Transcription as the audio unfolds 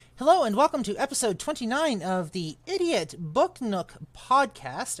Hello and welcome to episode 29 of the Idiot Book Nook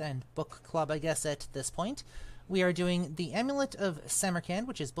podcast and book club, I guess, at this point. We are doing the Amulet of Samarkand,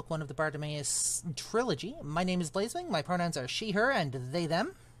 which is book one of the Bartimaeus Trilogy. My name is Blazewing. My pronouns are she, her, and they,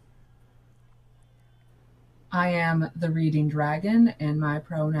 them. I am the Reading Dragon, and my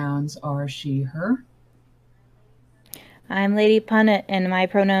pronouns are she, her. I'm Lady Punnet, and my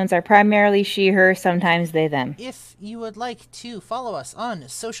pronouns are primarily she, her, sometimes they, them. If you would like to follow us on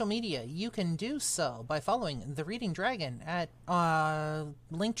social media, you can do so by following The Reading Dragon at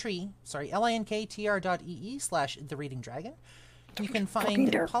linktr.ee/The Reading Dragon. You can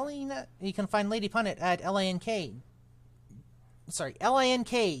find you can find Lady Punnet at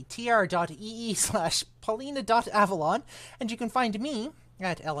linktr.ee/Paulina.avalon, and you can find me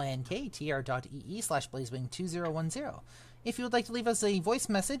at linktr.ee/Blazewing2010. If you would like to leave us a voice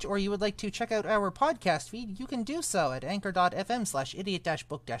message or you would like to check out our podcast feed, you can do so at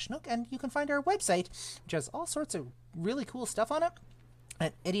anchor.fm/idiot-book-nook, and you can find our website, which has all sorts of really cool stuff on it,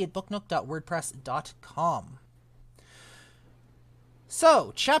 at idiotbooknook.wordpress.com.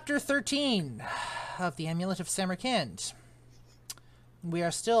 So, Chapter 13 of the Amulet of Samarkand. We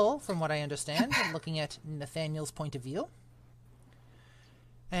are still, from what I understand, looking at Nathaniel's point of view.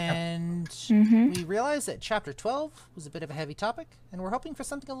 And we realized that Chapter 12 was a bit of a heavy topic, and we're hoping for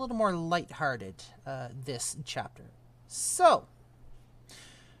something a little more lighthearted this chapter. So,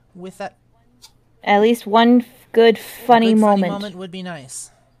 with that... At least one good funny moment would be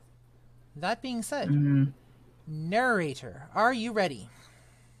nice. That being said, narrator, are you ready?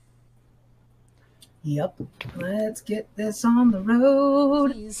 Yep. Let's get this on the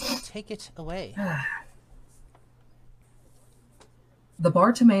road. Please take it away. The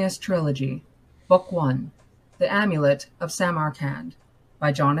Bartimaeus Trilogy, Book 1, The Amulet of Samarkand,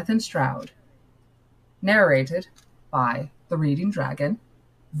 by Jonathan Stroud. Narrated by The Reading Dragon.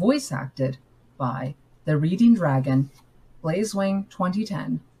 Voice acted by The Reading Dragon, Blazewing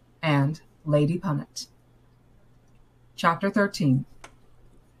 2010, and Lady Punnet. Chapter 13.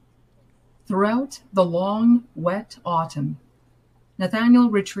 Throughout the long, wet autumn, Nathaniel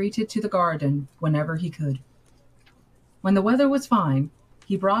retreated to the garden whenever he could. When the weather was fine,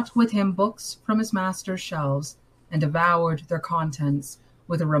 he brought with him books from his master's shelves and devoured their contents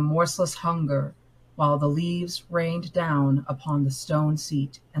with a remorseless hunger while the leaves rained down upon the stone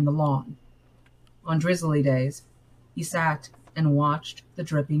seat and the lawn. On drizzly days, he sat and watched the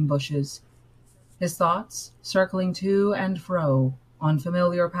dripping bushes, his thoughts circling to and fro on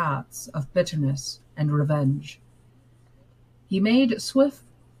familiar paths of bitterness and revenge. He made swift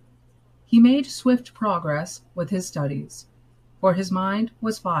progress with his studies, for his mind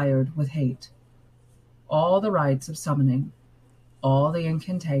was fired with hate. All the rites of summoning, all the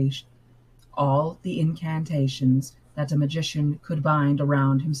incantations that a magician could bind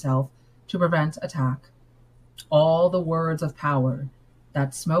around himself to prevent attack, all the words of power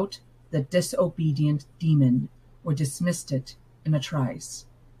that smote the disobedient demon or dismissed it in a trice.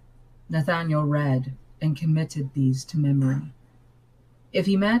 Nathaniel read and committed these to memory. If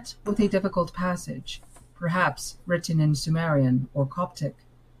he met with a difficult passage, perhaps written in Sumerian or Coptic,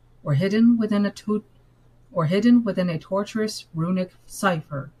 or hidden within a tortuous runic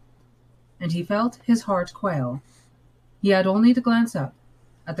cipher, and he felt his heart quail, he had only to glance up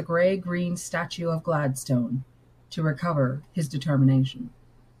at the gray-green statue of Gladstone to recover his determination.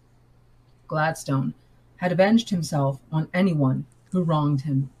 Gladstone had avenged himself on anyone who wronged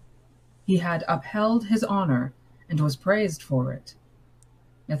him. He had upheld his honor and was praised for it.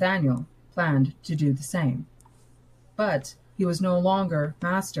 Nathaniel planned to do the same, but he was no longer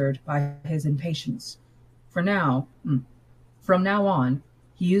mastered by his impatience. From now on,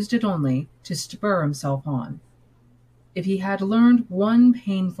 he used it only to spur himself on. If he had learned one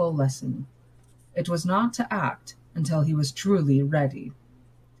painful lesson, it was not to act until he was truly ready,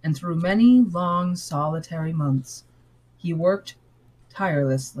 and through many long solitary months, he worked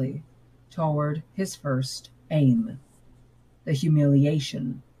tirelessly toward his first aim. The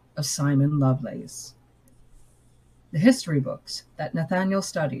humiliation of Simon Lovelace. The history books that Nathaniel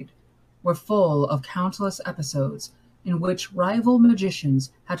studied were full of countless episodes in which rival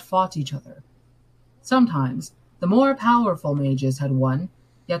magicians had fought each other. Sometimes the more powerful mages had won,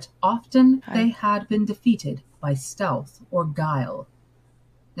 yet often they had been defeated by stealth or guile.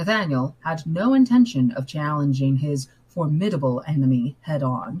 Nathaniel had no intention of challenging his formidable enemy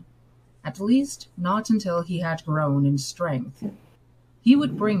head-on, at least not until he had grown in strength. He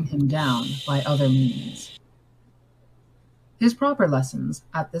would bring him down by other means. His proper lessons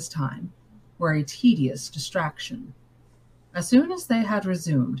at this time were a tedious distraction. As soon as they had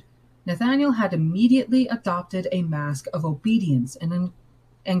resumed, Nathaniel had immediately adopted a mask of obedience and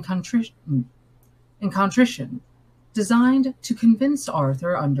and contrition, designed to convince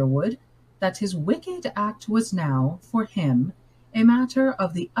Arthur Underwood that his wicked act was now, for him, a matter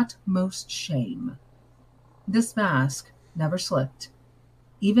of the utmost shame. This mask never slipped,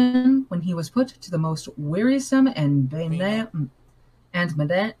 even when he was put to the most wearisome and banal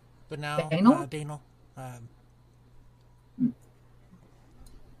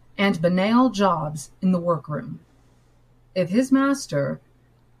jobs in the workroom. If his master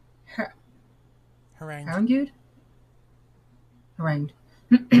harangued.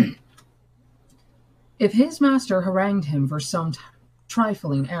 If his master harangued him for some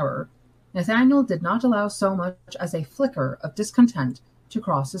trifling error, Nathaniel did not allow so much as a flicker of discontent to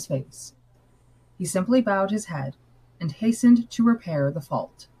cross his face. He simply bowed his head and hastened to repair the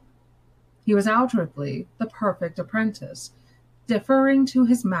fault. He was outwardly the perfect apprentice, deferring to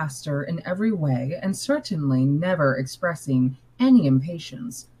his master in every way, and certainly never expressing any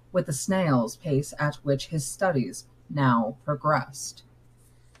impatience with the snail's pace at which his studies now progressed.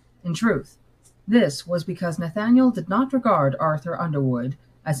 In truth, this was because Nathaniel did not regard Arthur Underwood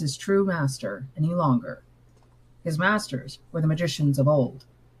as his true master any longer. His masters were the magicians of old,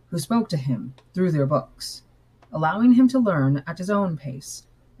 who spoke to him through their books, allowing him to learn at his own pace,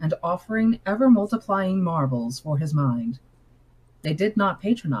 and offering ever-multiplying marvels for his mind. They did not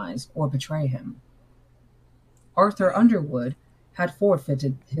patronize or betray him. Arthur Underwood had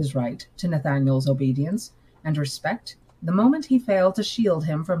forfeited his right to Nathaniel's obedience and respect the moment he failed to shield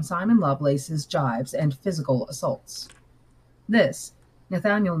him from Simon Lovelace's jibes and physical assaults. This,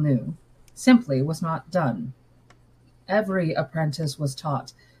 Nathaniel knew, simply was not done. Every apprentice was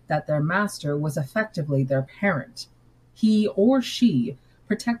taught that their master was effectively their parent. He or she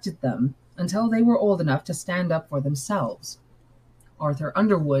protected them until they were old enough to stand up for themselves. Arthur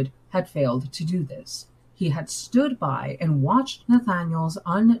Underwood had failed to do this. He had stood by and watched Nathaniel's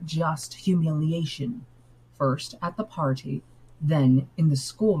unjust humiliation, first at the party, then in the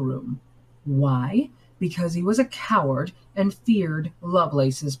schoolroom. Why? Because he was a coward and feared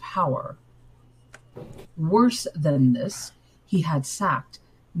Lovelace's power. Worse than this, he had sacked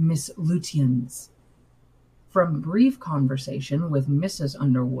Miss Lutyens. From brief conversation with Mrs.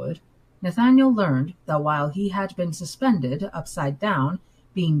 Underwood, Nathaniel learned that while he had been suspended upside down,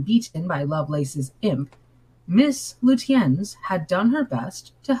 being beaten by Lovelace's imp, Miss Lutyens had done her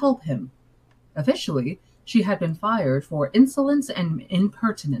best to help him. Officially, she had been fired for insolence and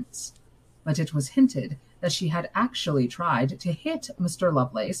impertinence, but it was hinted that she had actually tried to hit Mr.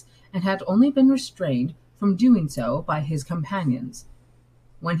 Lovelace and had only been restrained from doing so by his companions.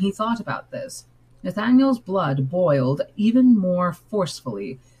 When he thought about this, Nathaniel's blood boiled even more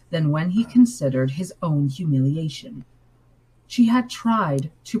forcefully than when he considered his own humiliation. She had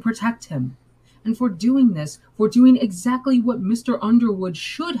tried to protect him, and for doing this, for doing exactly what Mr. Underwood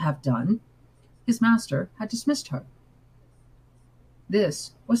should have done, his master had dismissed her.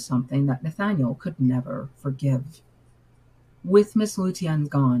 This was something that Nathaniel could never forgive. With Miss Lutyens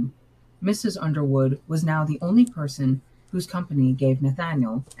gone, Mrs. Underwood was now the only person whose company gave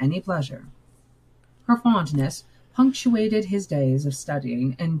Nathaniel any pleasure. Her fondness punctuated his days of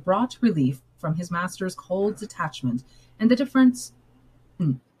studying and brought relief from his master's cold detachment and the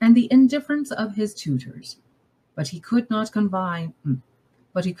indifference of his tutors. But he could not confide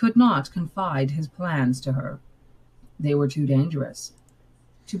his plans to her. They were too dangerous.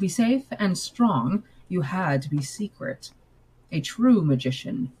 To be safe and strong, you had to be secret. A true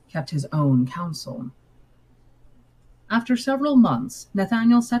magician kept his own counsel. After several months,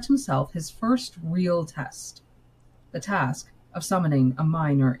 Nathaniel set himself his first real test, the task of summoning a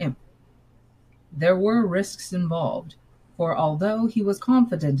minor imp. There were risks involved, for although he was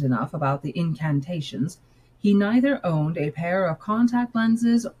confident enough about the incantations, he neither owned a pair of contact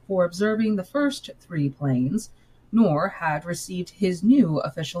lenses for observing the first 3 planes, nor had received his new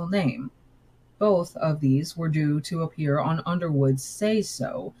official name. Both of these were due to appear on Underwood's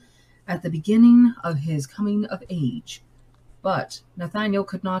say-so at the beginning of his coming of age. But Nathaniel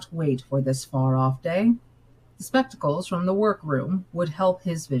could not wait for this far-off day. The spectacles from the workroom would help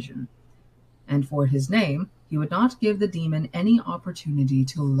his vision, and for his name he would not give the demon any opportunity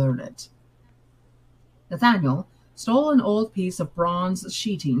to learn it. Nathaniel stole an old piece of bronze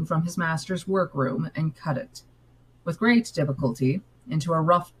sheeting from his master's workroom and cut it, with great difficulty, into a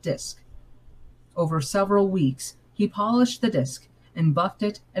rough disc. Over several weeks he polished the disc and buffed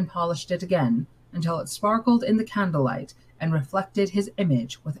it and polished it again until it sparkled in the candlelight and reflected his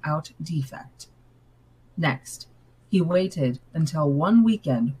image without defect. Next, he waited until one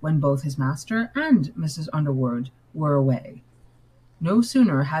weekend when both his master and Mrs. Underwood were away. No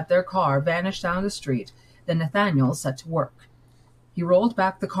sooner had their car vanished down the street than Nathaniel set to work. He rolled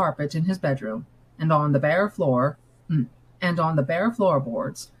back the carpet in his bedroom, and on the bare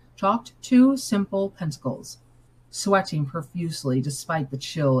floorboards chalked two simple pentacles, sweating profusely despite the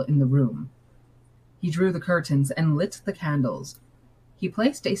chill in the room. He drew the curtains and lit the candles. He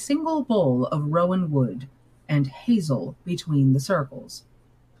placed a single bowl of rowan wood and hazel between the circles.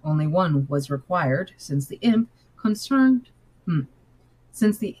 Only one was required, since the imp concerned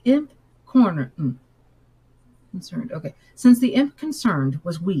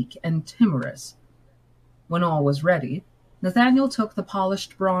was weak and timorous. When all was ready, Nathaniel took the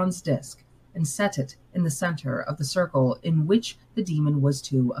polished bronze disc and set it in the center of the circle in which the demon was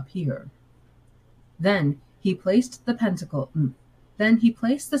to appear. Then he placed the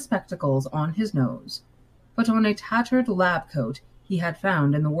spectacles on his nose, put on a tattered lab coat he had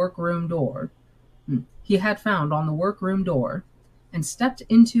found on the workroom door, and stepped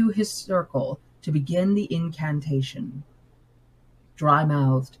into his circle to begin the incantation.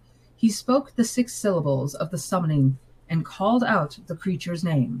 Dry-mouthed, he spoke the 6 syllables of the summoning and called out the creature's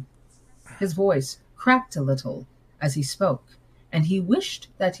name. His voice cracked a little as he spoke, and he wished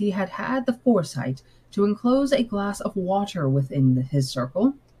that he had had the foresight to enclose a glass of water within his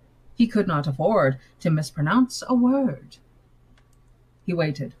circle. He could not afford to mispronounce a word. He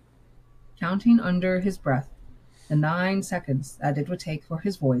waited, counting under his breath the 9 seconds that it would take for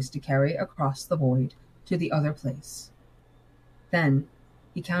his voice to carry across the void to the other place. Then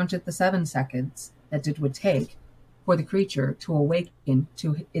he counted the 7 seconds that it would take for the creature to awaken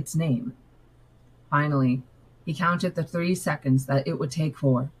to its name. Finally, he counted the 3 seconds that it would take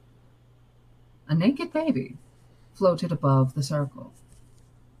for a naked baby floated above the circle,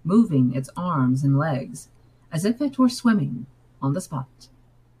 moving its arms and legs as if it were swimming on the spot.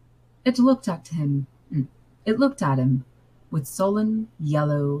 It looked at him with sullen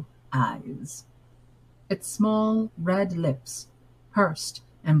yellow eyes. Its small red lips pursed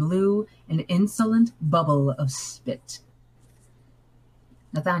and blew an insolent bubble of spit.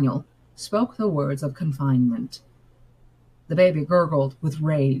 Nathaniel spoke the words of confinement. The baby gurgled with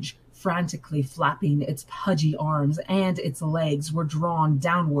rage, frantically flapping its pudgy arms, and its legs were drawn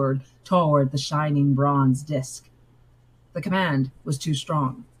downward toward the shining bronze disc. The command was too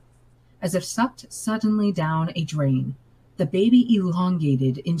strong. As if sucked suddenly down a drain, the baby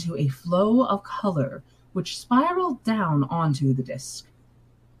elongated into a flow of color which spiraled down onto the disc.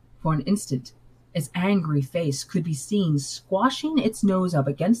 For an instant, its angry face could be seen squashing its nose up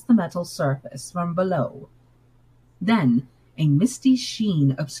against the metal surface from below. Then a misty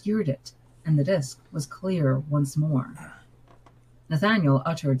sheen obscured it, and the disc was clear once more. Nathaniel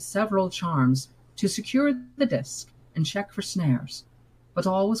uttered several charms to secure the disc and check for snares, but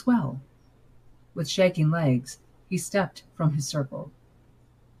all was well. With shaking legs, he stepped from his circle.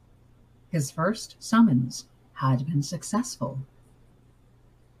 His first summons had been successful.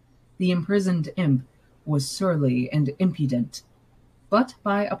 The imprisoned imp was surly and impudent, but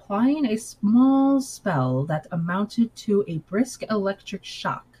by applying a small spell that amounted to a brisk electric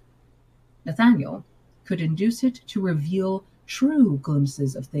shock, Nathaniel could induce it to reveal true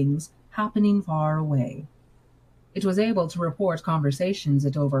glimpses of things happening far away. It was able to report conversations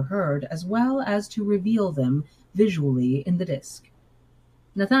it overheard as well as to reveal them visually in the disc.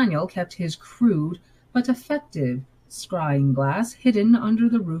 Nathaniel kept his crude but effective scrying glass hidden under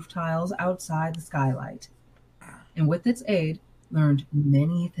the roof tiles outside the skylight, and with its aid learned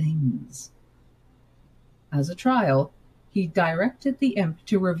many things. As a trial, he directed the imp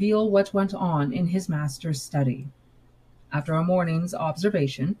to reveal what went on in his master's study. After a morning's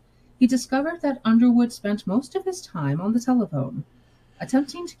observation, he discovered that Underwood spent most of his time on the telephone,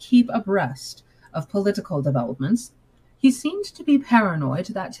 attempting to keep abreast of political developments. He seemed to be paranoid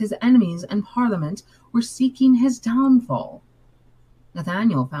that his enemies in Parliament were seeking his downfall.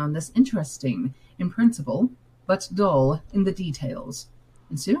 Nathaniel found this interesting in principle, but dull in the details,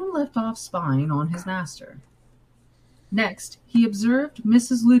 and soon left off spying on his master. Next, he observed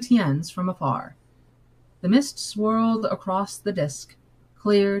Mrs. Lutyens from afar. The mist swirled across the disc,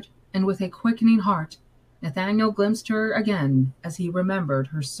 cleared, and with a quickening heart, Nathaniel glimpsed her again as he remembered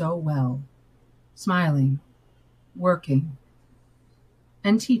her so well, smiling, working,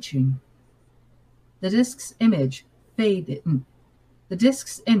 and teaching. The disc's image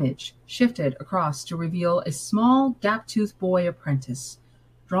shifted across to reveal a small, gap-toothed boy apprentice,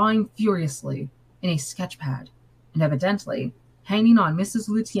 drawing furiously in a sketchpad, and evidently hanging on Mrs.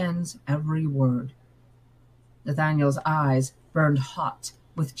 Lutyens' every word. Nathaniel's eyes burned hot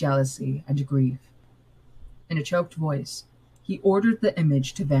with jealousy and grief. In a choked voice, he ordered the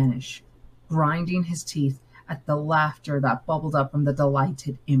image to vanish, grinding his teeth at the laughter that bubbled up from the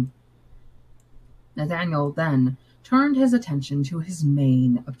delighted imp. Nathaniel then turned his attention to his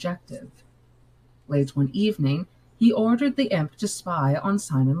main objective. Late one evening, he ordered the imp to spy on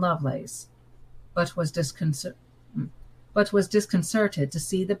Simon Lovelace, but was disconcerted to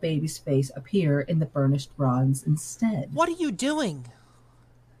see the baby's face appear in the burnished bronze instead. What are you doing?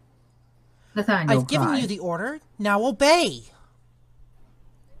 Nathaniel I've given cried. you the order. Now obey.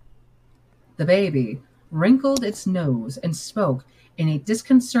 The baby wrinkled its nose and spoke in a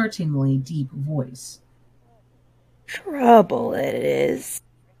disconcertingly deep voice. Trouble it is.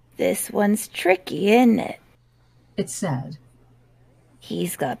 This one's tricky, isn't it? It said.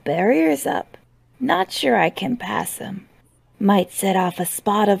 He's got barriers up. Not sure I can pass him. Might set off a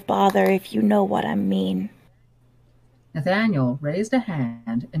spot of bother if you know what I mean. Nathaniel raised a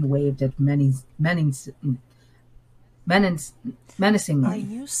hand and waved it menacingly. Are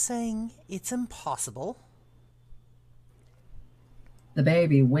you saying it's impossible? The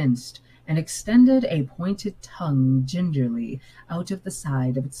baby winced and extended a pointed tongue gingerly out of the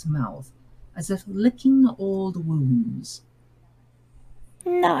side of its mouth, as if licking old wounds.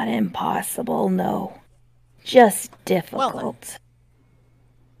 Not impossible, no. Just difficult. Well,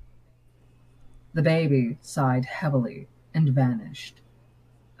 The baby sighed heavily and vanished.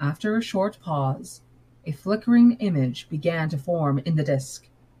 After a short pause, a flickering image began to form in the disk.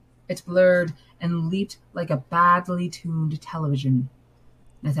 It blurred and leaped like a badly tuned television.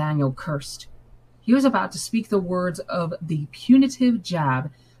 Nathaniel cursed. He was about to speak the words of the punitive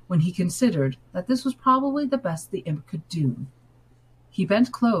jab when he considered that this was probably the best the imp could do. He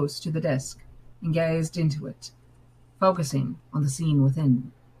bent close to the disk and gazed into it, focusing on the scene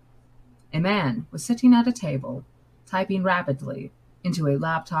within. A man was sitting at a table, typing rapidly into a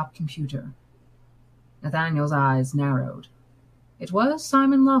laptop computer. Nathaniel's eyes narrowed. It was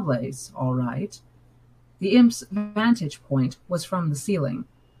Simon Lovelace, all right. The imp's vantage point was from the ceiling,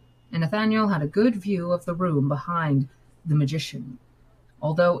 and Nathaniel had a good view of the room behind the magician,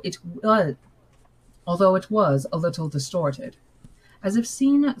 although it was a little distorted, as if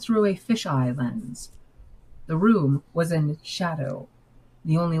seen through a fisheye lens. The room was in shadow.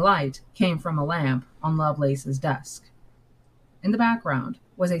 The only light came from a lamp on Lovelace's desk. In the background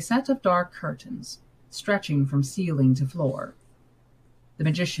was a set of dark curtains, stretching from ceiling to floor. The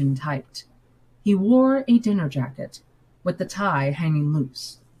magician typed. He wore a dinner jacket, with the tie hanging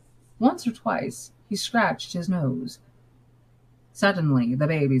loose. Once or twice he scratched his nose. Suddenly the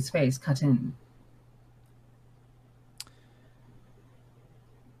baby's face cut in.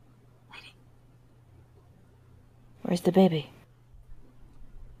 Where's the baby?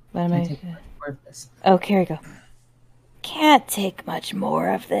 What am I... Take more of this. Oh, here we go. Can't take much more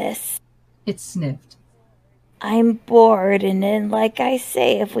of this. It sniffed. I'm bored, and then, like I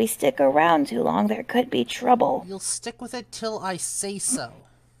say, if we stick around too long, there could be trouble. You'll stick with it till I say so.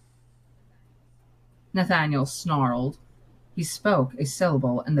 Nathaniel snarled. He spoke a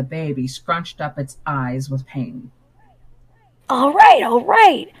syllable, and the baby scrunched up its eyes with pain. All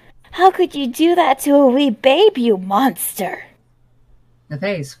right. How could you do that to a wee babe, you monster? The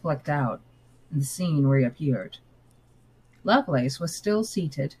face flicked out, and the scene reappeared. Lovelace was still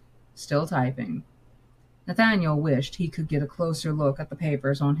seated, still typing. Nathaniel wished he could get a closer look at the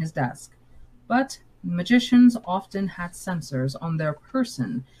papers on his desk, but magicians often had sensors on their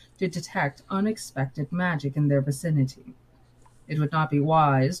person to detect unexpected magic in their vicinity. It would not be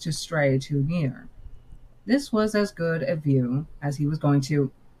wise to stray too near. This was as good a view as he was going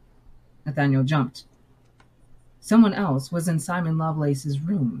to... Nathaniel jumped. Someone else was in Simon Lovelace's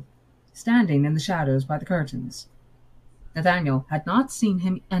room, standing in the shadows by the curtains. Nathaniel had not seen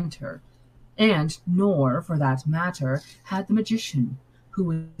him enter, and nor, for that matter, had the magician, who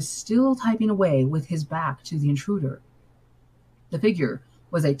was still typing away with his back to the intruder. The figure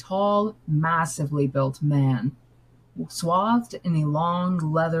was a tall, massively built man, swathed in a long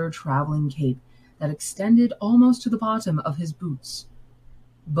leather traveling cape that extended almost to the bottom of his boots.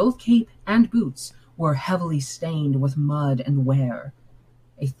 Both cape and boots were heavily stained with mud and wear.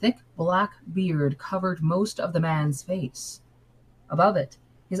 A thick black beard covered most of the man's face. Above it,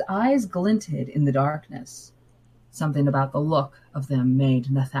 his eyes glinted in the darkness. Something about the look of them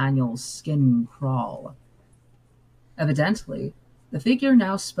made Nathaniel's skin crawl. Evidently, the figure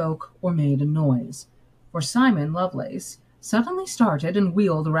now spoke or made a noise, for Simon Lovelace suddenly started and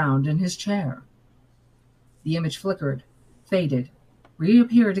wheeled around in his chair. The image flickered, faded,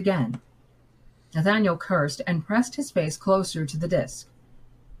 reappeared again. Nathaniel cursed and pressed his face closer to the disk.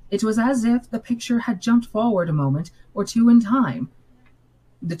 It was as if the picture had jumped forward a moment or two in time.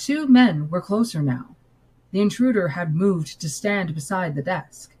 The two men were closer now. The intruder had moved to stand beside the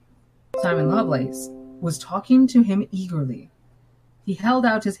desk. Simon Lovelace was talking to him eagerly. He held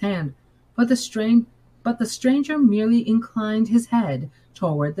out his hand, but the but the stranger merely inclined his head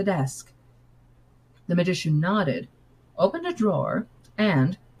toward the desk. The magician nodded, opened a drawer,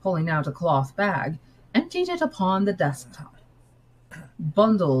 and, pulling out a cloth bag, emptied it upon the desktop.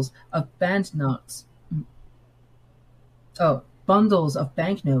 Bundles of banknotes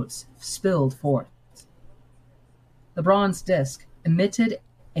spilled forth. The bronze disc emitted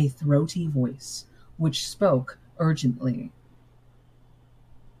a throaty voice, which spoke urgently.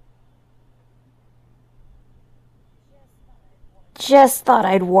 Just thought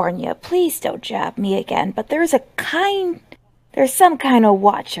I'd warn you. Please don't jab me again, but there's some kind of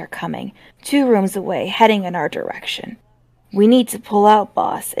watcher coming, 2 rooms away, heading in our direction. We need to pull out,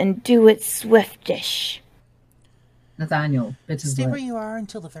 boss, and do it swiftish. Nathaniel bit his Stay lip. where you are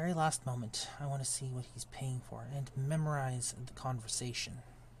until the very last moment. I want to see what he's paying for and memorize the conversation.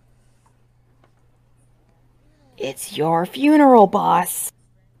 It's your funeral, boss.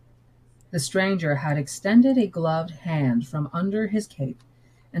 The stranger had extended a gloved hand from under his cape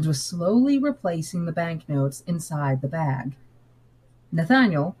and was slowly replacing the banknotes inside the bag.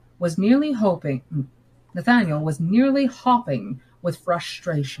 Nathaniel was nearly hopping with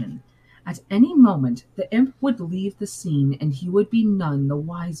frustration. At any moment, the imp would leave the scene and he would be none the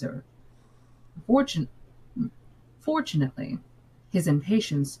wiser. Fortunately, his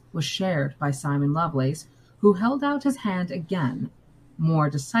impatience was shared by Simon Lovelace, who held out his hand again, more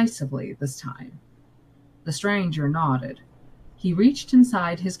decisively this time. The stranger nodded. He reached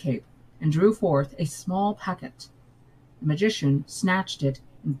inside his cape and drew forth a small packet. The magician snatched it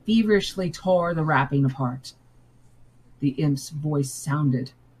and feverishly tore the wrapping apart. The imp's voice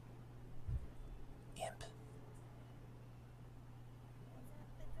sounded. Imp.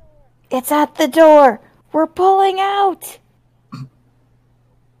 It's at the door. We're pulling out.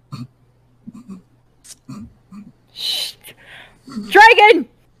 Shh. Dragon!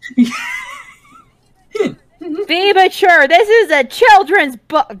 Be mature. This is a children's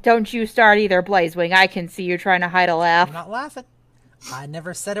book. Don't you start either, Blazewing. I can see you trying to hide a laugh. I'm not laughing. I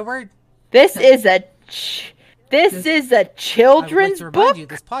never said a word. This is a children's I would like to book. remind you,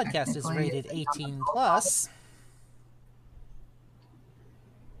 this podcast is rated 18 plus.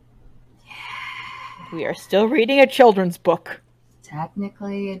 We are still reading a children's book.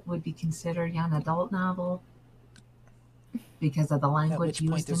 Technically, it would be considered young adult novel because of the At language which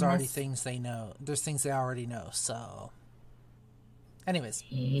point, used there's in already this. things they know. There's things they already know. So, anyways,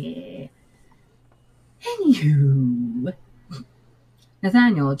 Yeah. Anywho,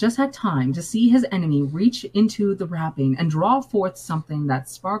 Nathaniel just had time to see his enemy reach into the wrapping and draw forth something that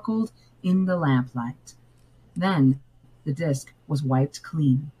sparkled in the lamplight. Then the disc was wiped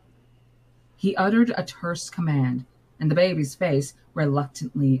clean. He uttered a terse command, and the baby's face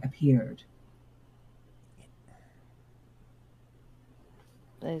reluctantly appeared.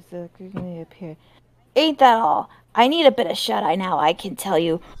 Ain't that all? I need a bit of shut-eye now, I can tell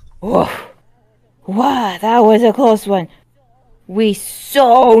you. Woof. Wow, that was a close one. We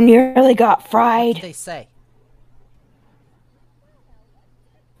so nearly got what fried. did they say?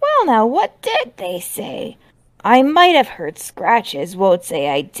 Well, now, what did they say? I might have heard scratches, won't say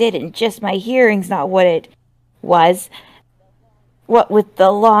I didn't, just my hearing's not what it was. What with the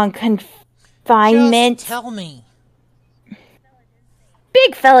long confinement. Just tell me.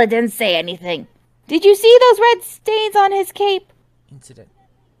 Big fella didn't say anything. Did you see those red stains on his cape? Incident.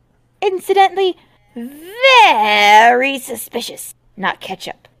 Incidentally, very suspicious. Not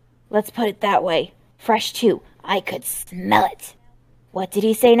ketchup. Let's put it that way. Fresh too. I could smell it. What did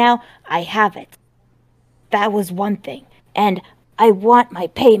he say now? I have it. That was one thing. And I want my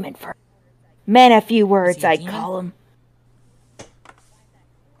payment for it. Men a few words, a I'd demon? call him.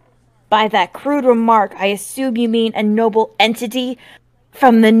 By that crude remark, I assume you mean a noble entity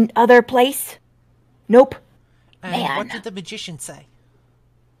from the other place? Nope. And Man. what did the magician say?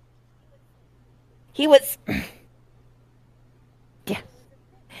 He was... yeah.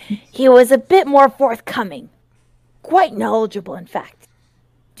 He was a bit more forthcoming. Quite knowledgeable, in fact.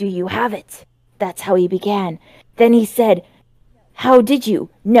 Do you have it? That's how he began. Then he said, how did you?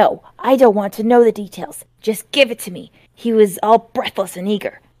 No, I don't want to know the details. Just give it to me. He was all breathless and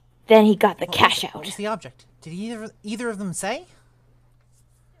eager. Then he got the cash What out. was the object? Did either of them say?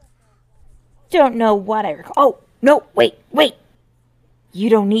 Don't know what I recall. Oh, no, wait. You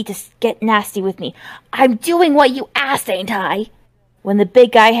don't need to get nasty with me. I'm doing what you asked, ain't I? When the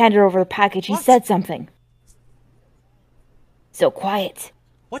big guy handed over the package, he What? said something. So quiet.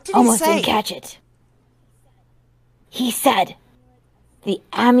 What did Almost he say? didn't catch it. He said, the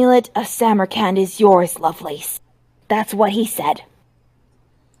amulet of Samarkand is yours, Lovelace. That's what he said.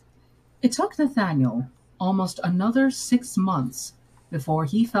 It took Nathaniel almost another 6 months before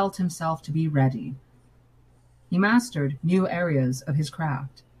he felt himself to be ready. He mastered new areas of his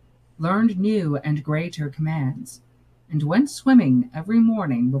craft, learned new and greater commands, and went swimming every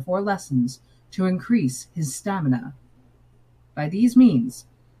morning before lessons to increase his stamina. By these means,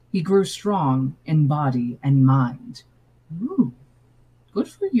 he grew strong in body and mind. Ooh, good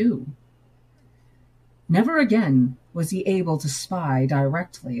for you. Never again was he able to spy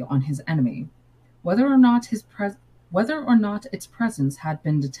directly on his enemy. Whether or not its presence had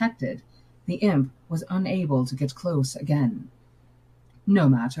been detected, the imp was unable to get close again. No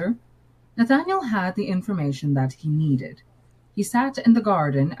matter. Nathaniel had the information that he needed. He sat in the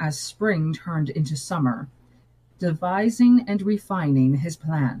garden as spring turned into summer, devising and refining his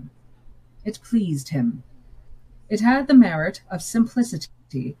plan. It pleased him. It had the merit of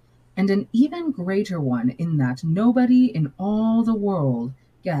simplicity, and an even greater one in that nobody in all the world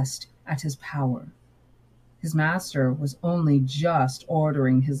guessed at his power. His master was only just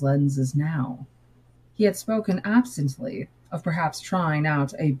ordering his lenses now. He had spoken absently of perhaps trying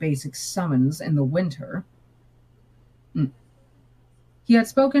out a basic summons in the winter. He had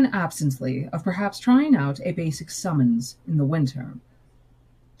spoken absently of perhaps trying out a basic summons in the winter.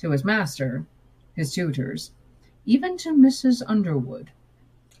 To his master, his tutors, even to Mrs. Underwood,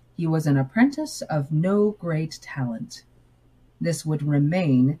 he was an apprentice of no great talent. This would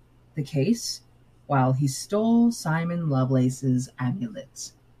remain the case while he stole Simon Lovelace's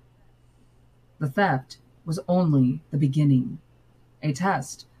amulet. The theft was only the beginning, a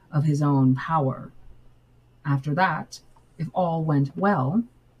test of his own power. After that, if all went well,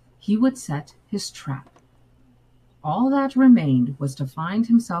 he would set his trap. All that remained was to find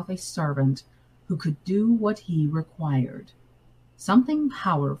himself a servant who could do what he required, something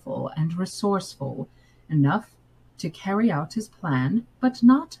powerful and resourceful enough to carry out his plan, but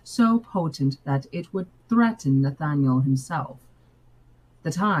not so potent that it would threaten Nathaniel himself.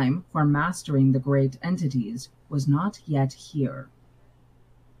 The time for mastering the great entities was not yet here.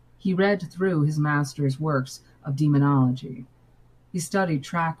 He read through his master's works of demonology. He studied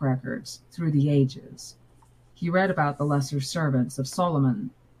track records through the ages. He read about the lesser servants of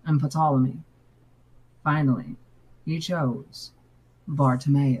Solomon and Ptolemy. Finally, he chose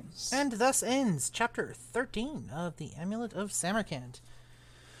Bartimaeus. And thus ends Chapter 13 of the Amulet of Samarkand.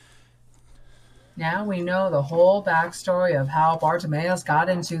 Now we know the whole backstory of how Bartimaeus got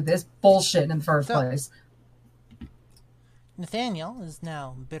into this bullshit in the first place. Nathaniel is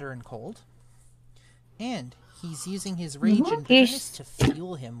now bitter and cold, and he's using his rage and bitterness to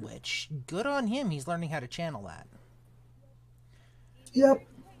fuel him, which, good on him, he's learning how to channel that. Yep.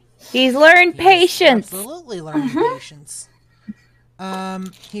 He's learned patience. Absolutely learning patience.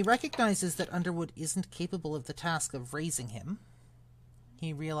 He recognizes that Underwood isn't capable of the task of raising him.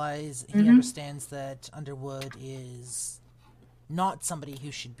 He understands that Underwood is not somebody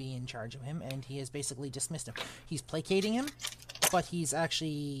who should be in charge of him, and he has basically dismissed him. He's placating him, but he's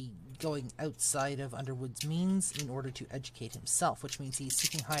actually going outside of Underwood's means in order to educate himself, which means he's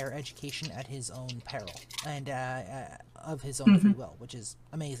seeking higher education at his own peril and of his own free will, which is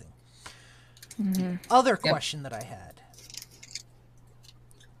amazing. The other question that I had: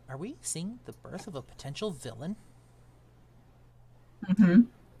 are we seeing the birth of a potential villain?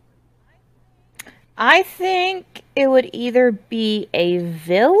 I think it would either be a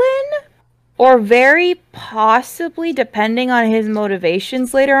villain or very possibly, depending on his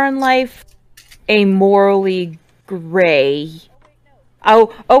motivations later in life, a morally gray.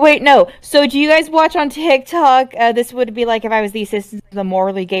 Oh, wait, no. So do you guys watch on TikTok, this would be like if I was the assistant of the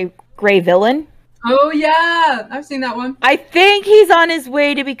morally gray villain? Oh, yeah. I've seen that one. I think he's on his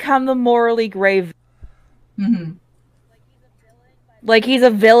way to become the morally gray villain. Like, he's a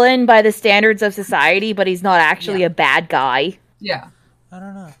villain by the standards of society, but he's not actually a bad guy. Yeah. I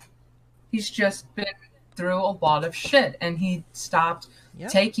don't know. He's just been through a lot of shit, and he stopped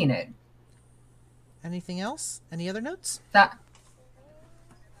taking it. Anything else? Any other notes? That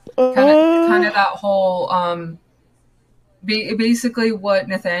kind of that whole basically what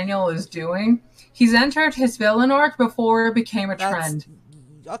Nathaniel is doing. He's entered his villain arc before it became a trend.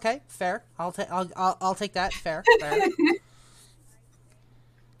 Okay, fair. I'll take that. Fair.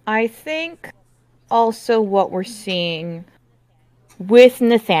 I think also what we're seeing with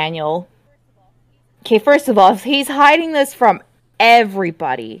Nathaniel. Okay, first of all, he's hiding this from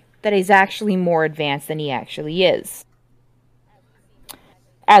everybody, that he's actually more advanced than he actually is.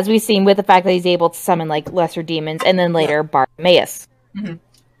 As we've seen with the fact that he's able to summon, like, lesser demons, and then later Bartimaeus.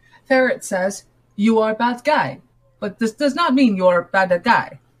 Ferret says, "You are a bad guy, but this does not mean you are a bad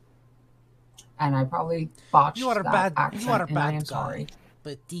guy." And I probably botched that accent, you are a and bad I am guy. sorry.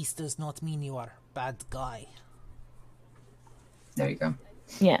 But this does not mean you are a bad guy. There you go.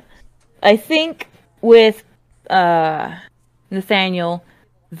 Yeah. I think with Nathaniel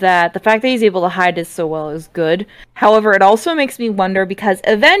that the fact that he's able to hide this so well is good. However, it also makes me wonder because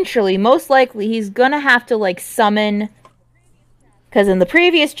eventually, most likely, he's gonna have to like summon. Because in the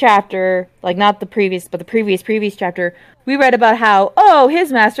previous chapter, like not the previous, but the previous chapter, we read about how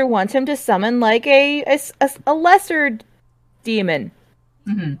his master wants him to summon like a lesser demon.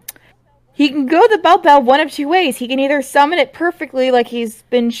 Mm-hmm. He can go the Bao one of two ways. He can either summon it perfectly, like he's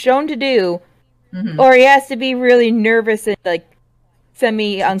been shown to do, or he has to be really nervous and like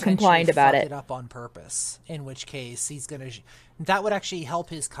semi-uncompliant about it. Fuck it up on purpose. In which case, he's gonna. That would actually help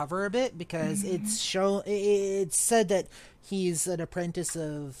his cover a bit because it's said that he's an apprentice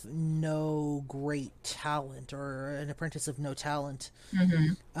of no great talent or an apprentice of no talent.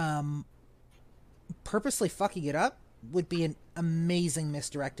 Purposely fucking it up would be an amazing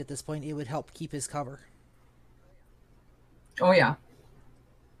misdirect at this point. It would help keep his cover. Oh, yeah.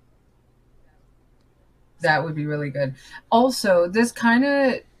 That would be really good. Also, this kind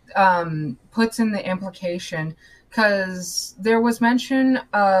of puts in the implication, because there was mention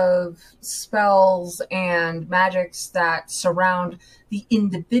of spells and magics that surround the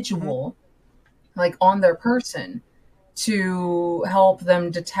individual, like on their person, to help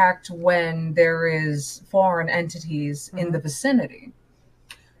them detect when there is foreign entities in the vicinity.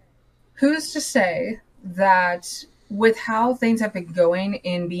 Who's to say that with how things have been going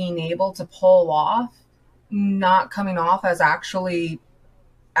in being able to pull off, not coming off as actually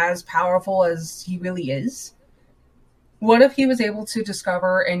as powerful as he really is? What if he was able to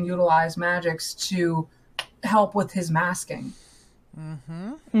discover and utilize magics to help with his masking? I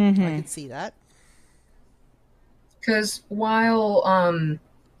can see that. Because while,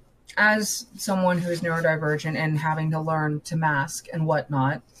 as someone who is neurodivergent and having to learn to mask and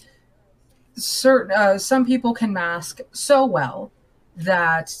whatnot, some people can mask so well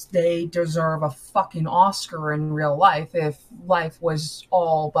that they deserve a fucking Oscar in real life if life was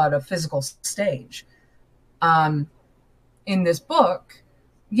all but a physical stage. In this book,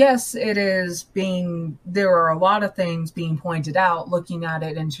 yes, there are a lot of things being pointed out, looking at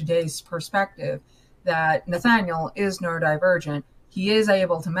it in today's perspective, that Nathaniel is neurodivergent. He is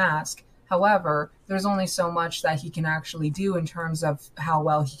able to mask. However, there's only so much that he can actually do in terms of how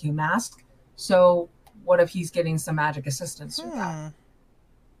well he can mask. So what if he's getting some magic assistance with that?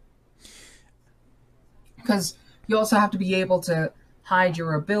 Because you also have to be able to hide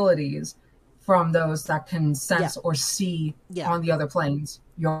your abilities from those that can sense or see on the other planes,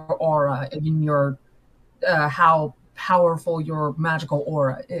 your aura and your how powerful your magical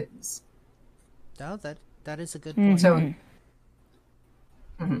aura is. No, that is a good point.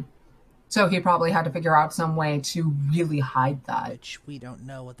 So he probably had to figure out some way to really hide that. Which we don't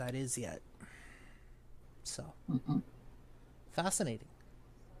know what that is yet. So, fascinating.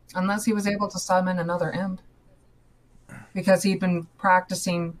 Unless he was able to summon another imp. Because he'd been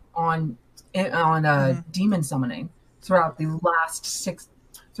practicing on demon summoning throughout these last 6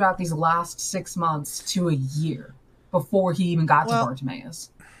 months to a year before he even got to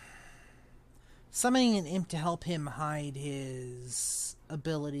Bartimaeus. Summoning an imp to help him hide his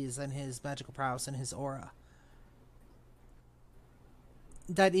abilities and his magical prowess and his aura.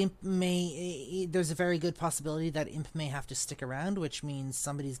 That imp there's a very good possibility that imp may have to stick around, which means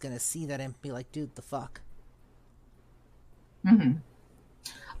somebody's going to see that imp and be like, dude, the fuck?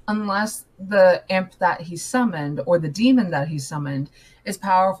 Unless the imp that he summoned or the demon that he summoned is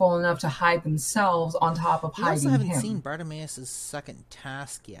powerful enough to hide themselves on top of hiding him. We also haven't seen Bartimaeus' second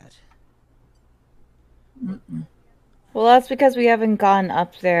task yet. Well, that's because we haven't gone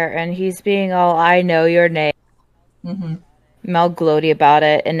up there, and he's being all, I know your name. Mel gloaty about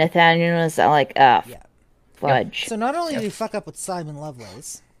it, and Nathaniel was like, fudge. So not only did he fuck up with Simon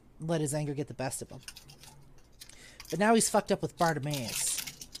Lovelace, let his anger get the best of him, but now he's fucked up with Bartimaeus.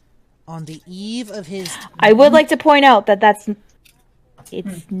 On the eve of his... I would like to point out that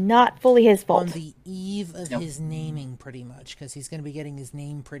it's not fully his fault. On the eve of his naming, pretty much, because he's going to be getting his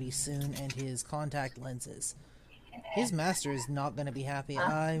name pretty soon, and his contact lenses. His master is not going to be happy.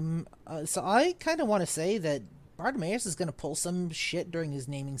 So I kind of want to say that Bartimaeus is going to pull some shit during his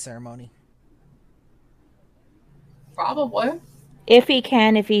naming ceremony. Probably. If he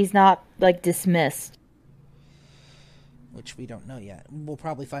can, if he's not, dismissed. Which we don't know yet. We'll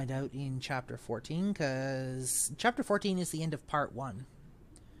probably find out in Chapter 14, because Chapter 14 is the end of Part 1.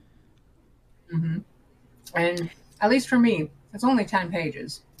 And at least for me, it's only 10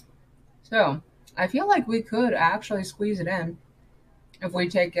 pages. So, I feel like we could actually squeeze it in if we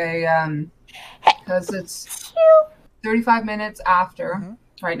take a... because it's 35 minutes after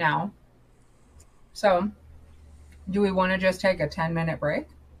right now. So, do we want to just take a 10-minute break?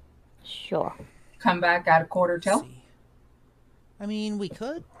 Sure. come back at a quarter till? See. I mean, we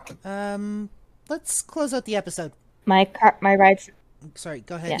could. Let's close out the episode. My ride's... Sorry,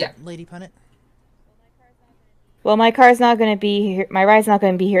 go ahead, Yeah. Lady Punnet. Well, my car's not going to be here. My ride's not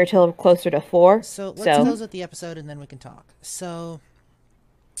going to be here till closer to 4. So let's close out the episode and then we can talk. So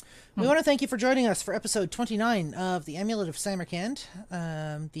we want to thank you for joining us for episode 29 of The Amulet of Samarkand,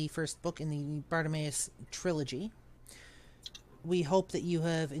 the first book in the Bartimaeus trilogy. We hope that you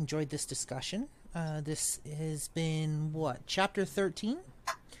have enjoyed this discussion. This has been, chapter 13?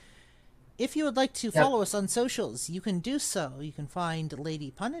 If you would like to follow us on socials, you can do so. You can find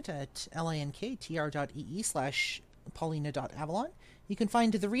Lady Punnet at lanktr.ee/paulina.avalon. You can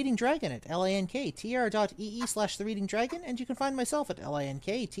find The Reading Dragon at lanktr.ee/thereadingdragon, and you can find myself at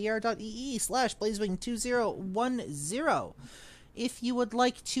lanktr.ee/blazewing2010. If you would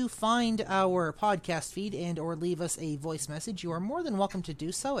like to find our podcast feed and or leave us a voice message, you are more than welcome to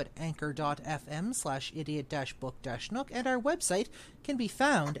do so at anchor.fm/idiot-book-nook, and our website can be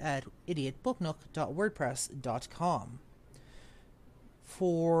found at idiotbooknook.wordpress.com.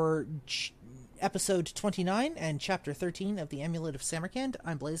 For episode 29 and chapter 13 of The Amulet of Samarkand,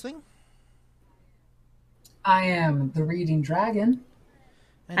 I'm Blazewing. I am the Reading Dragon.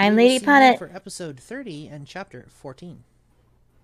 And I'm we will Lady see you Punnet. for episode 30 and chapter 14.